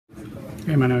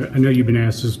Hey, man, I know you've been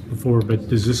asked this before, but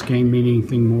does this game mean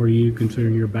anything more to you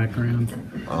considering your background?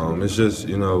 It's just,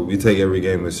 we take every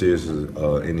game as serious as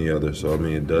any other. So, I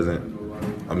mean, it doesn't.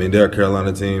 I mean, they're a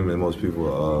Carolina team, and most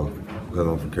people, because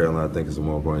I'm from Carolina, think it's a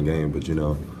more important game. But,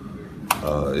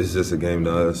 it's just a game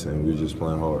to us, and we're just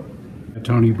playing hard.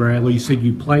 Tony Bradley, you said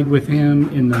you played with him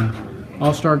in the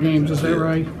All-Star games, is that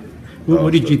right?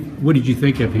 What did you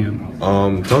think of him?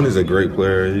 Tony's a great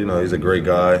player. He's a great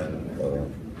guy.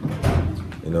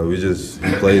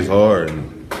 He plays hard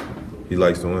and he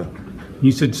likes to win.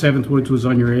 You said Seventh Woods was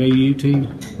on your AAU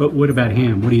team, but what about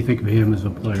him? What do you think of him as a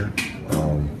player?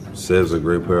 Seb's a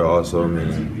great player also. I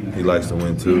mean, he likes to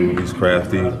win too. He's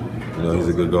crafty. He's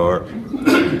a good guard.